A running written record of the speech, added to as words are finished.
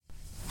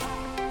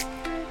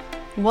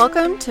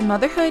Welcome to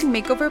Motherhood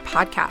Makeover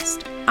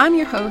Podcast. I'm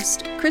your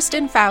host,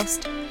 Kristen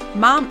Faust,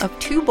 mom of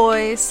 2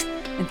 boys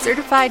and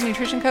certified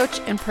nutrition coach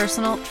and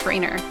personal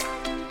trainer.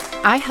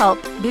 I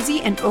help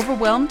busy and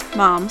overwhelmed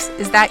moms,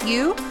 is that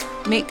you,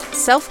 make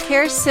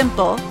self-care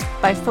simple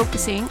by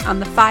focusing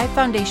on the 5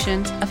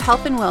 foundations of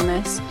health and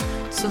wellness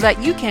so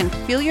that you can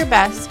feel your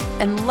best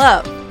and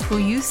love who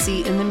you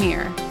see in the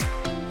mirror.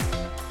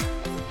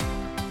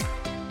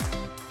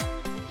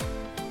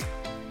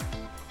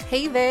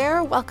 Hey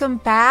there, welcome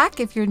back.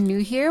 If you're new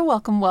here,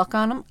 welcome.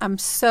 I'm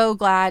so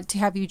glad to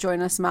have you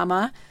join us,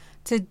 Mama.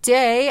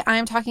 Today,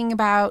 I'm talking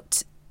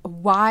about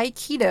why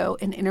keto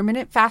and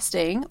intermittent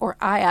fasting, or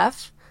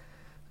IF,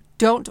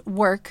 don't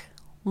work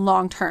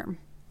long term.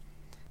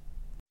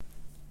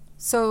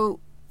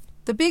 So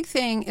the big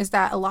thing is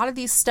that a lot of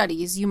these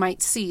studies you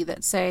might see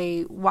that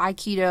say why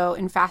keto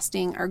and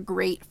fasting are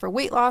great for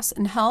weight loss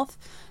and health,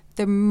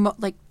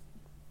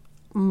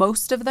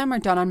 most of them are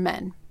done on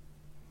men.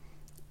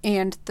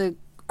 And the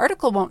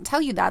article won't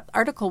tell you that. The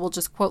article will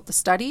just quote the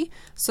study.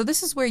 So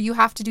this is where you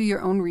have to do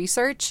your own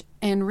research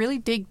and really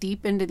dig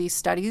deep into these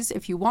studies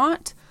if you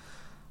want.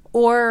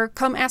 Or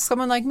come ask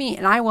someone like me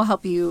and I will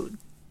help you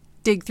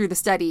dig through the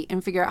study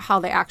and figure out how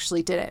they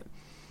actually did it.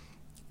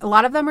 A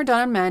lot of them are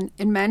done on men,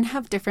 and men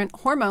have different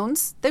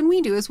hormones than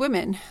we do as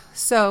women.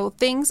 So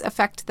things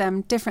affect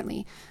them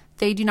differently.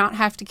 They do not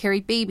have to carry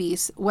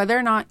babies. Whether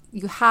or not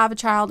you have a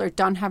child or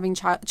done having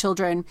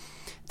children,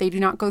 they do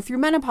not go through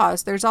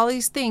menopause. There's all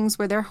these things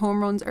where their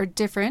hormones are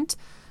different.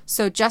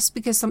 So just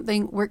because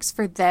something works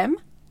for them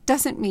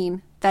doesn't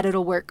mean that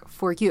it'll work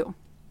for you.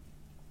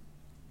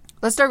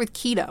 Let's start with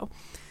keto.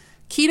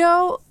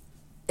 Keto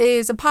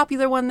is a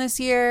popular one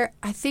this year.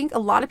 I think a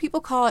lot of people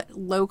call it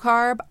low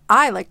carb.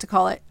 I like to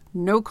call it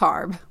no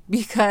carb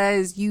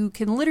because you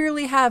can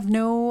literally have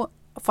no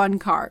fun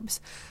carbs.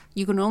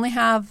 You can only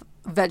have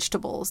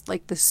vegetables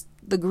like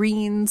the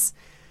greens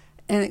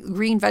and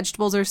green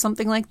vegetables or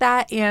something like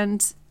that.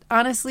 And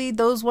honestly,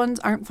 those ones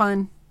aren't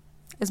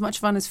as much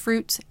fun as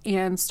fruit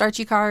and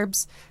starchy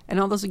carbs and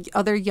all those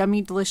other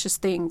yummy, delicious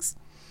things.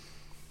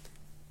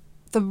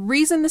 The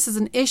reason this is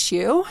an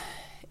issue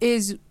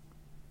is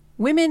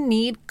women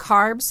need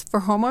carbs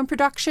for hormone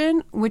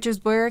production, which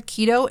is where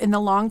keto in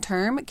the long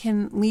term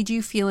can lead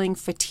you feeling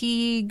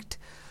fatigued,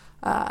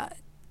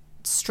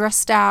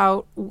 stressed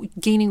out,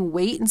 gaining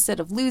weight instead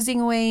of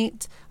losing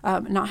weight,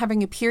 not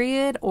having a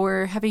period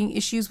or having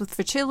issues with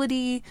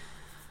fertility,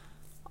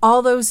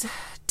 all those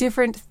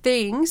different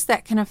things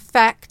that can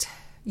affect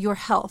your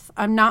health.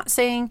 I'm not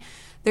saying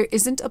there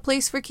isn't a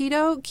place for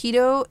keto.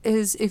 Keto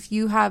is if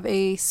you have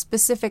a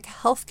specific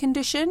health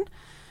condition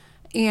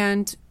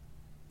and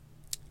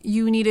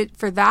you need it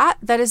for that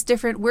is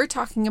different. We're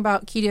talking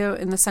about keto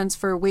in the sense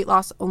for weight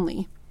loss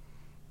only.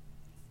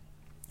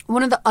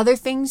 One of the other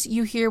things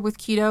you hear with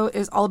keto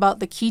is all about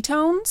the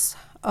ketones.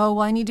 Oh,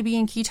 well, I need to be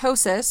in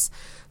ketosis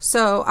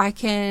so I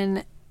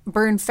can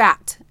burn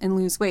fat and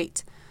lose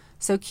weight.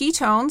 So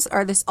ketones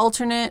are this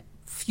alternate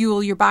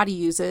fuel your body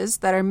uses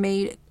that are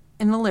made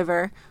in the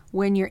liver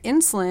when your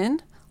insulin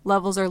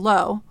levels are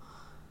low,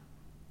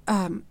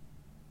 and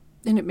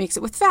it makes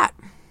it with fat.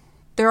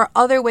 There are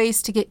other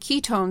ways to get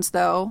ketones,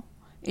 though,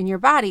 in your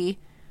body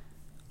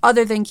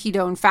other than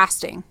keto and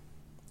fasting,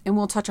 and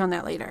we'll touch on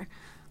that later.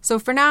 So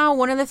for now,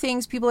 one of the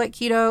things people at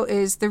keto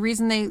is the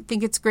reason they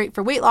think it's great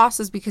for weight loss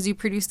is because you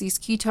produce these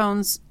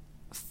ketones,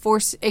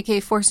 aka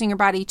forcing your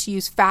body to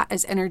use fat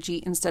as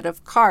energy instead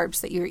of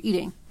carbs that you're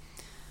eating.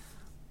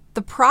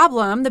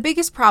 The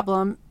biggest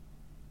problem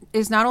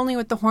is not only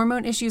with the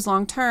hormone issues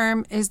long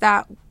term, is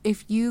that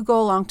if you go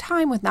a long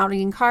time without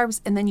eating carbs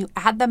and then you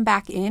add them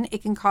back in,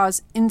 it can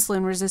cause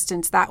insulin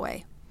resistance that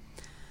way.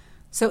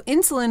 So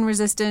insulin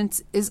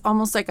resistance is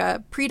almost like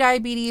a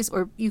pre-diabetes,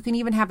 or you can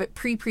even have it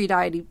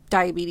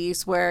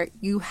pre-diabetes where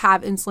you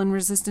have insulin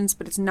resistance,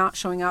 but it's not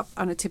showing up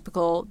on a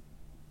typical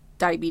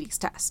diabetes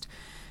test.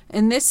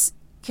 And this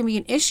can be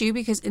an issue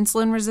because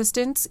insulin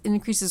resistance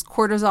increases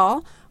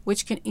cortisol,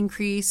 which can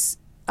increase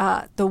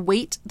the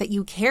weight that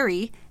you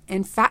carry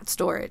and fat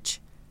storage.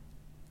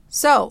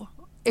 So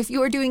if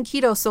you are doing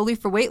keto solely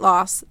for weight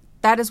loss,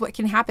 that is what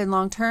can happen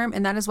long term,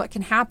 and that is what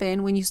can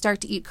happen when you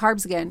start to eat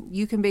carbs again.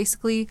 You can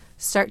basically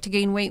start to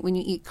gain weight when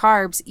you eat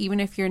carbs, even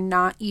if you're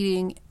not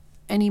eating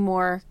any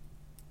more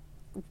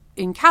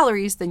in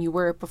calories than you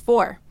were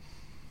before.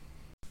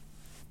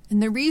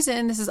 And the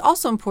reason this is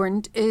also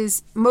important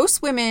is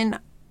most women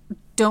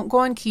don't go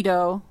on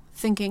keto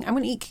thinking, I'm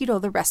going to eat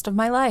keto the rest of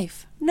my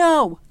life.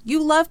 No,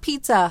 you love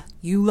pizza,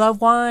 you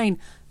love wine,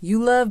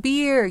 you love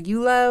beer,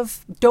 you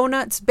love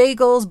donuts,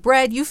 bagels,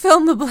 bread, you fill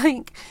in the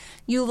blank.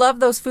 You love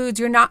those foods.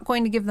 You're not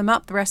going to give them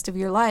up the rest of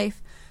your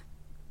life.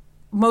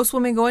 Most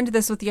women go into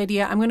this with the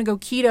idea, I'm going to go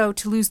keto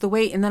to lose the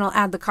weight and then I'll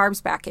add the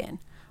carbs back in.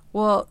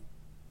 Well,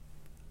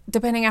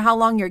 depending on how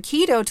long you're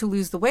keto to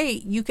lose the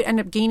weight, you could end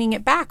up gaining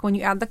it back when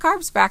you add the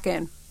carbs back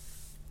in.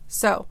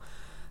 So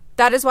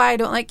that is why I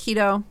don't like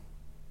keto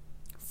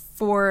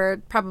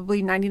for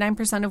probably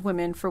 99% of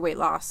women for weight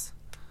loss.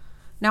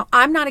 Now,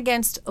 I'm not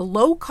against a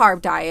low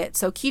carb diet.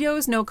 So keto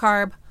is no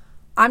carb.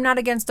 I'm not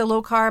against a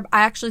low carb. I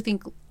actually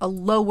think a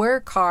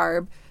lower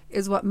carb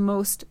is what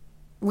most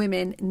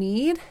women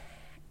need.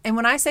 And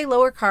when I say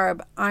lower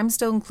carb, I'm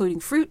still including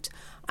fruit.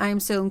 I'm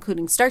still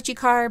including starchy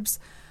carbs.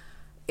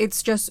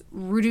 It's just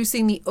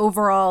reducing the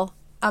overall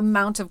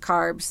amount of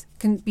carbs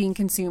being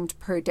consumed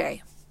per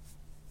day.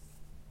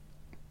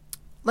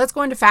 Let's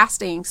go into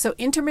fasting. So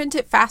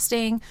intermittent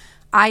fasting,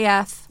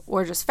 IF,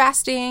 or just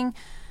fasting.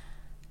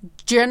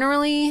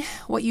 Generally,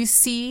 what you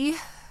see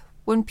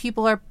when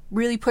people are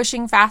really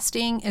pushing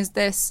fasting is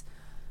this: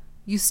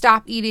 you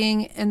stop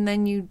eating and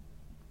then you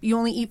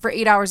only eat for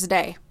 8 hours a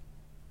day.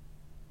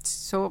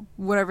 So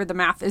whatever the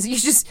math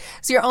is,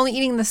 so you're only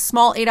eating the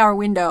small 8-hour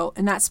window,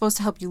 and that's supposed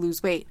to help you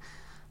lose weight.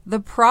 The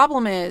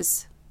problem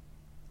is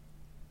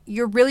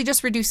you're really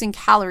just reducing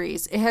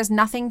calories. It has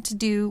nothing to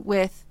do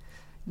with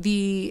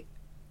the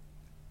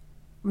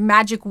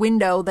magic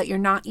window that you're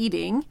not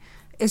eating.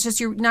 It's just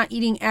you're not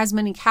eating as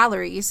many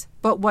calories.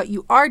 But what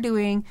you are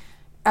doing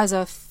as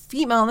a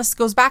female, and this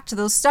goes back to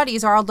those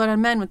studies, are all done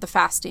on men with the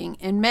fasting.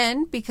 And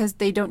men, because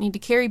they don't need to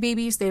carry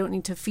babies, they don't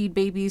need to feed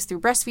babies through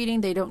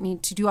breastfeeding, they don't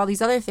need to do all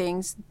these other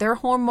things, their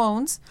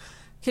hormones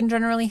can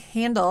generally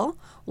handle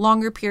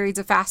longer periods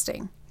of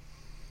fasting.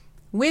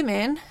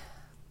 Women,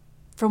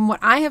 from what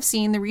I have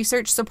seen, the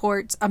research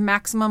supports a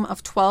maximum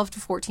of 12 to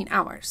 14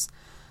 hours.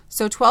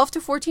 So 12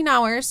 to 14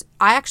 hours,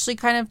 I actually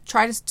kind of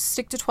try to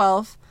stick to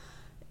 12,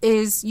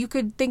 is you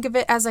could think of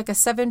it as like a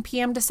 7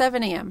 p.m. to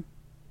 7 a.m.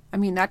 I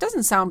mean, that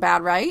doesn't sound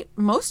bad, right?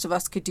 Most of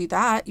us could do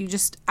that. You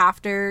just,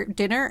 after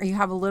dinner, or you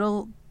have a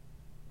little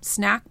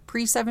snack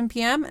pre 7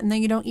 p.m. and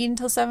then you don't eat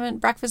until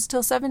breakfast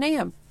until 7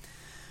 a.m.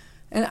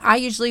 And I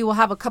usually will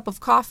have a cup of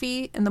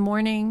coffee in the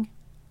morning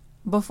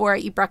before I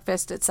eat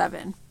breakfast at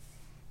 7.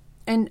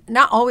 And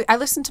not always, I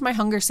listen to my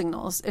hunger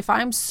signals. If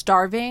I'm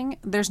starving,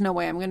 there's no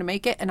way I'm going to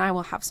make it, and I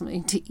will have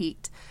something to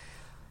eat.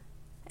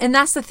 And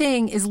that's the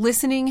thing, is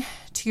listening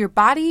to your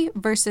body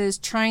versus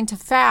trying to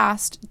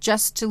fast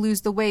just to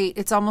lose the weight.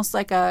 It's almost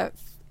like a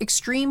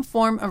extreme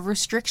form of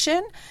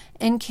restriction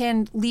and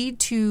can lead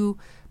to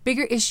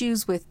bigger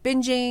issues with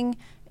binging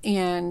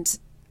and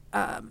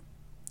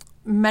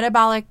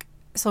metabolic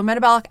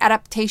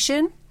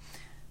adaptation,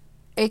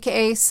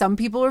 aka some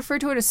people refer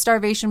to it as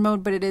starvation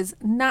mode, but it is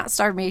not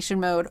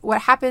starvation mode.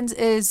 What happens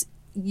is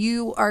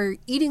you are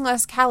eating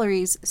less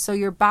calories, so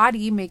your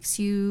body makes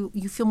you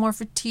feel more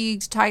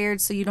fatigued, tired,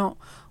 so you don't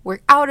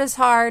work out as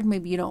hard,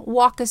 maybe you don't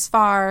walk as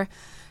far.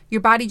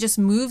 Your body just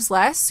moves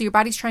less, so your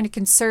body's trying to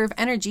conserve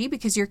energy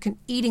because you're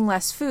eating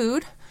less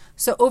food.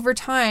 So over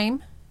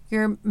time,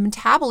 your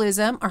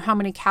metabolism, or how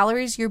many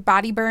calories your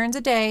body burns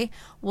a day,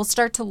 will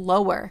start to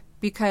lower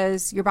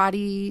because your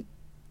body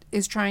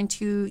is trying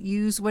to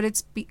use what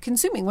it's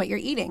consuming, what you're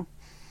eating.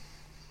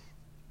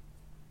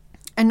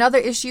 Another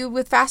issue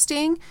with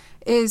fasting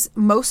is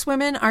most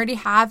women already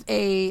have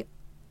a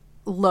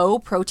low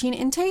protein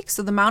intake.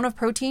 So the amount of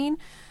protein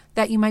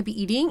that you might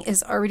be eating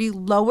is already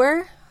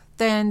lower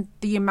than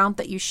the amount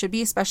that you should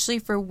be, especially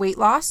for weight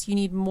loss. You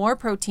need more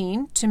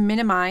protein to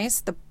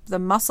minimize the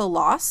muscle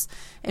loss.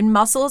 And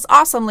muscle is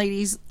awesome,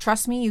 ladies.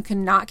 Trust me, you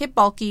cannot get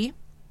bulky.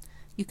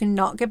 You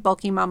cannot get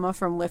bulky, mama,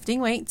 from lifting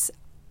weights.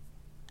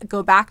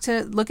 Go back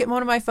to look at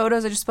one of my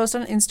photos I just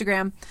posted on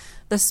Instagram.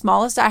 The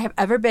smallest I have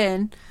ever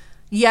been.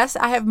 Yes,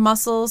 I have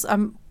muscles.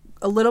 I'm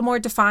a little more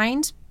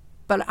defined,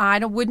 but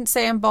I wouldn't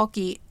say I'm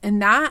bulky. And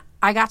that,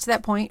 I got to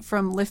that point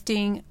from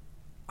lifting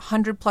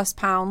 100 plus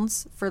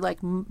pounds for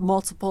like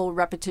multiple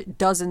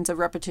dozens of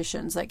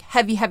repetitions, like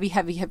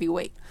heavy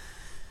weight.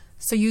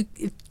 So you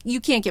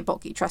can't get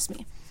bulky, trust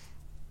me.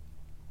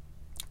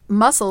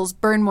 Muscles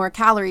burn more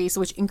calories,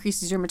 which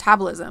increases your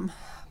metabolism.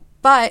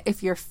 But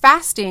if you're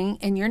fasting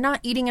and you're not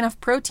eating enough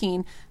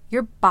protein,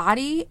 your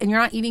body, and you're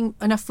not eating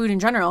enough food in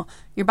general,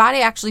 your body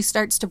actually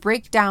starts to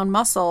break down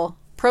muscle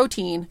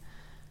protein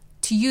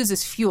to use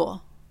as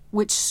fuel,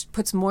 which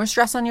puts more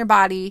stress on your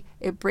body.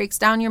 It breaks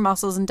down your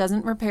muscles and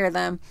doesn't repair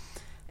them.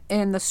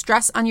 And the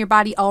stress on your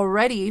body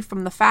already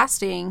from the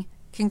fasting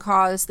can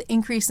cause the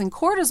increase in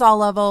cortisol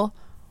level,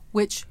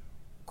 which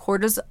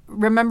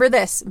remember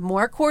this,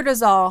 more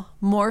cortisol,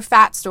 more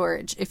fat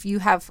storage. If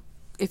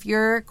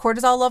your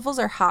cortisol levels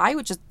are high,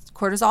 which is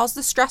cortisol is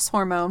the stress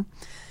hormone,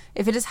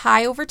 if it is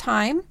high over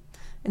time,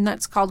 and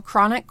that's called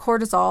chronic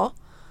cortisol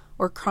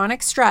or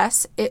chronic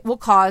stress, it will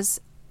cause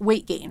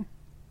weight gain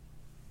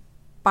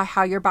by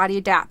how your body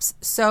adapts.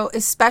 So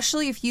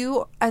especially if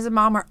you as a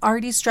mom are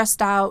already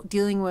stressed out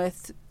dealing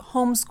with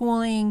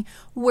homeschooling,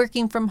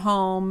 working from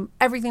home,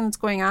 everything that's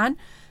going on,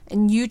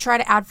 and you try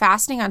to add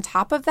fasting on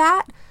top of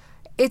that,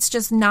 it's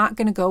just not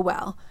going to go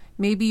well.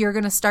 Maybe you're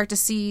going to start to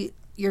sleep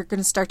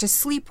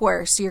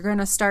worse. You're going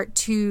to start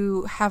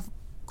to have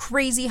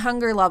crazy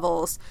hunger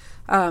levels.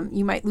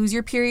 You might lose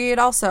your period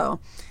also.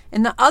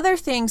 And the other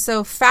thing,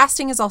 so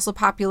fasting is also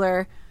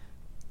popular,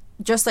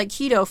 just like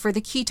keto, for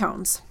the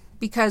ketones.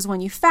 Because when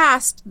you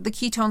fast, the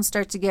ketones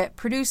start to get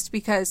produced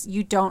because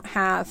you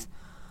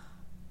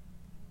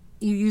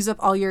use up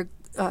all your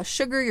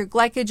sugar, your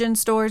glycogen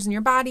stores in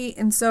your body.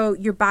 And so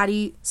your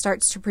body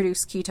starts to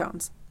produce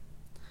ketones.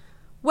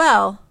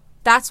 Well,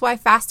 That's why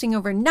fasting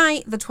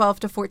overnight, the 12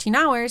 to 14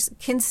 hours,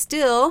 can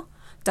still,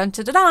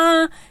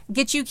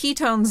 get you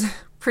ketones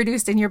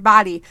produced in your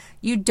body.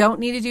 You don't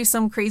need to do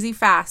some crazy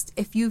fast.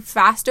 If you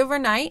fast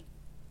overnight,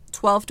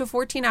 12 to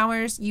 14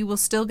 hours, you will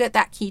still get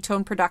that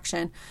ketone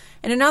production.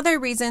 And another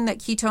reason that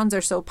ketones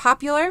are so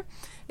popular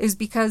is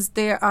because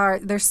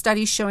there's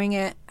studies showing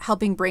it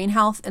helping brain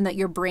health and that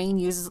your brain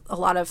uses a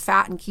lot of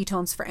fat and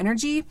ketones for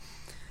energy.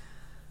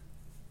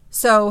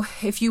 So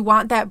if you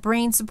want that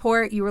brain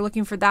support, you were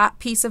looking for that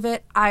piece of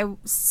it, I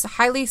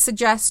highly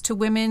suggest to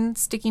women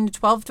sticking to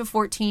 12 to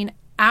 14,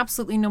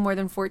 absolutely no more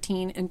than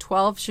 14, and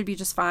 12 should be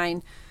just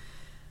fine.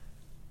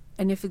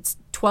 And if it's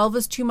 12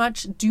 is too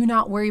much, do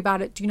not worry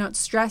about it. Do not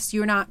stress.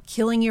 You're not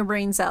killing your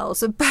brain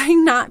cells by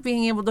not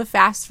being able to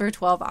fast for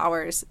 12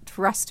 hours.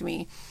 Trust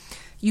me.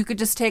 You could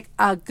just take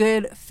a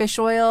good fish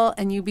oil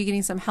and you'd be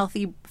getting some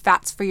healthy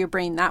fats for your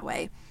brain that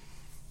way.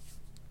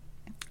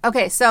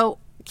 Okay, so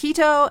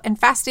keto and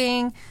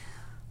fasting,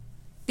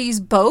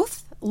 these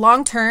both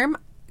long-term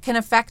can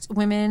affect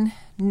women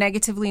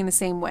negatively in the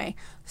same way.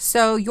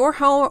 So your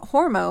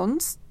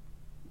hormones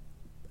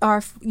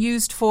are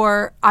used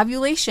for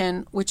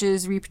ovulation, which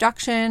is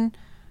reproduction,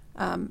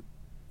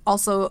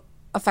 also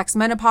affects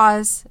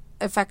menopause,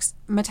 affects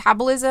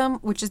metabolism,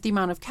 which is the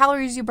amount of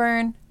calories you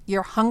burn.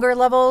 Your hunger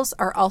levels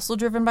are also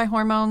driven by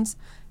hormones,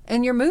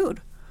 and your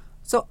mood.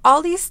 So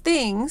all these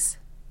things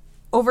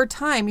over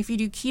time, if you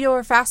do keto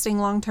or fasting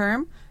long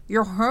term,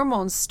 your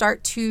hormones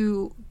start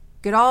to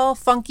get all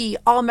funky,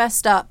 all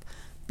messed up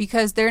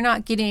because they're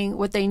not getting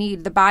what they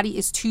need. The body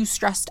is too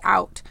stressed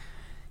out.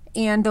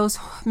 And those,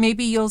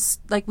 maybe I was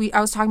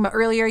talking about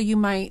earlier, you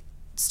might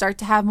start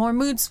to have more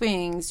mood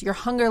swings. Your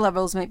hunger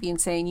levels might be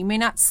insane. You may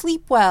not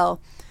sleep well.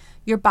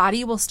 Your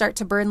body will start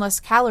to burn less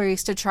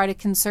calories to try to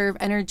conserve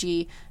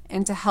energy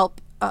and to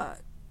help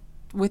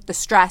with the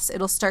stress.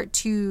 It'll start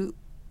to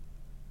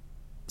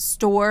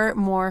store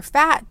more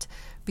fat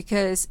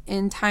because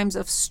in times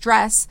of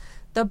stress,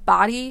 the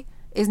body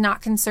is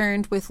not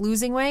concerned with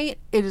losing weight.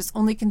 It is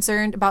only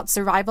concerned about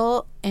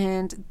survival,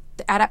 and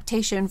the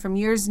adaptation from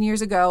years and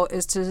years ago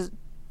is to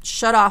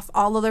shut off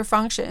all other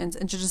functions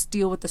and to just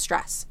deal with the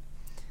stress.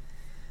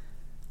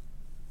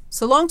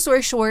 So long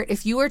story short,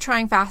 if you are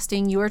trying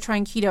fasting, you are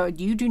trying keto, and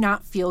you do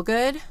not feel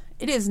good,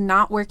 it is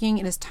not working.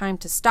 It is time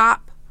to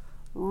stop,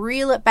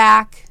 reel it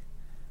back,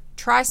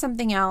 try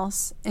something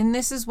else. And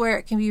this is where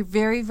it can be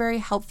very, very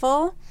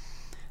helpful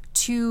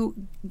to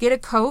get a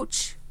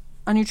coach,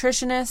 a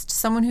nutritionist,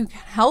 someone who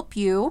can help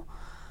you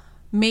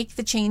make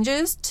the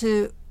changes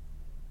to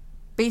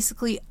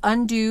basically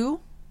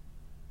undo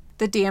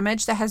the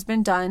damage that has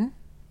been done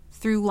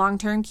through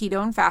long-term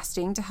keto and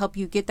fasting to help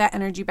you get that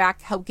energy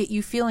back, help get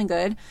you feeling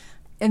good,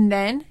 and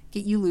then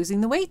get you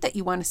losing the weight that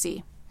you want to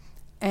see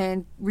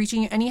and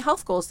reaching any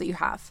health goals that you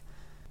have.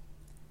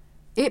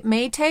 It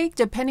may take,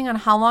 depending on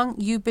how long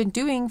you've been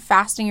doing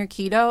fasting or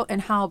keto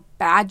and how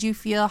bad you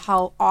feel,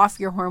 how off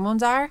your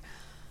hormones are,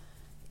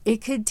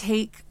 it could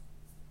take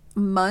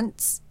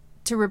months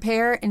to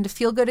repair and to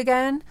feel good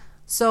again.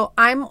 So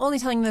I'm only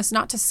telling you this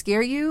not to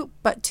scare you,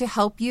 but to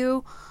help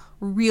you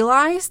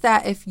realize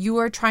that if you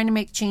are trying to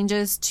make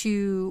changes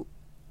to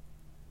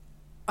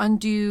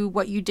undo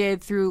what you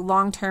did through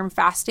long-term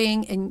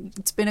fasting and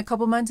it's been a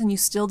couple months and you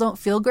still don't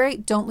feel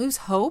great, don't lose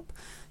hope.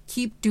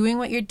 Keep doing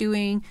what you're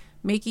doing,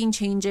 making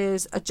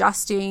changes,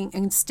 adjusting,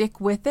 and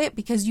stick with it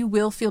because you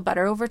will feel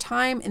better over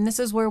time. And this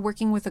is where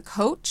working with a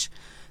coach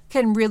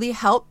can really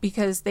help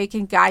because they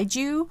can guide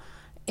you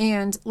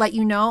and let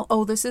you know,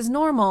 oh, this is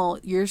normal.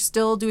 You're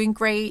still doing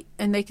great.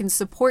 And they can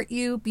support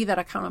you, be that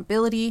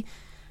accountability,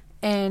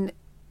 and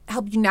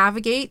help you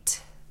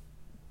navigate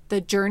the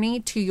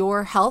journey to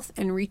your health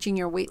and reaching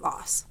your weight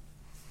loss.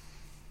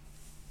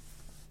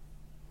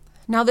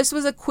 Now, this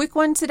was a quick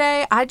one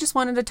today. I just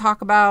wanted to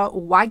talk about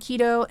why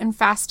keto and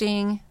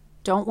fasting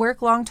don't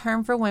work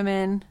long-term for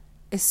women,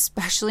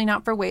 especially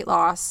not for weight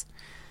loss,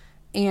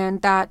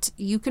 and that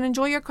you can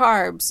enjoy your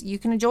carbs. You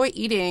can enjoy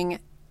eating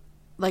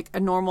like a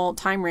normal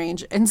time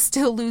range and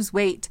still lose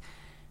weight.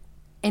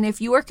 And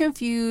if you are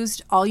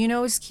confused, all you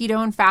know is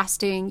keto and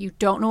fasting, you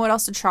don't know what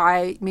else to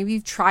try, maybe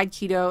you've tried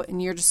keto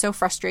and you're just so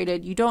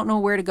frustrated, you don't know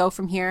where to go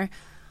from here,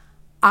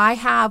 I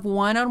have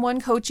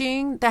one-on-one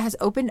coaching that has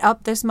opened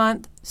up this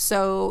month.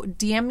 So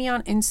DM me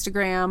on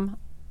Instagram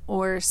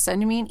or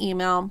send me an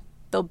email.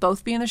 They'll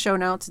both be in the show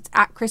notes. It's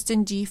at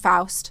Kristen G.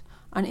 Faust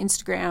on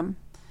Instagram.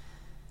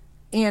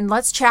 And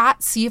let's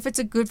chat, see if it's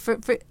a good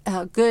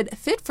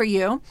fit for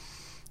you.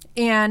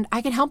 And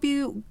I can help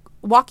you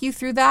walk you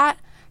through that,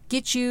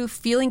 get you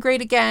feeling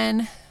great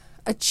again,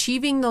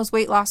 achieving those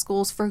weight loss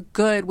goals for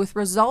good with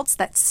results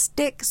that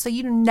stick so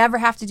you never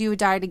have to do a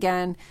diet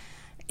again,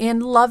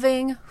 and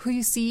loving who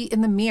you see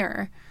in the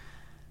mirror.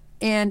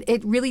 And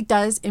it really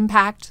does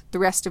impact the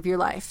rest of your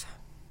life.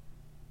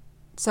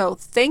 So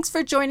thanks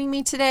for joining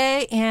me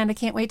today, and I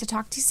can't wait to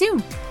talk to you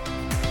soon.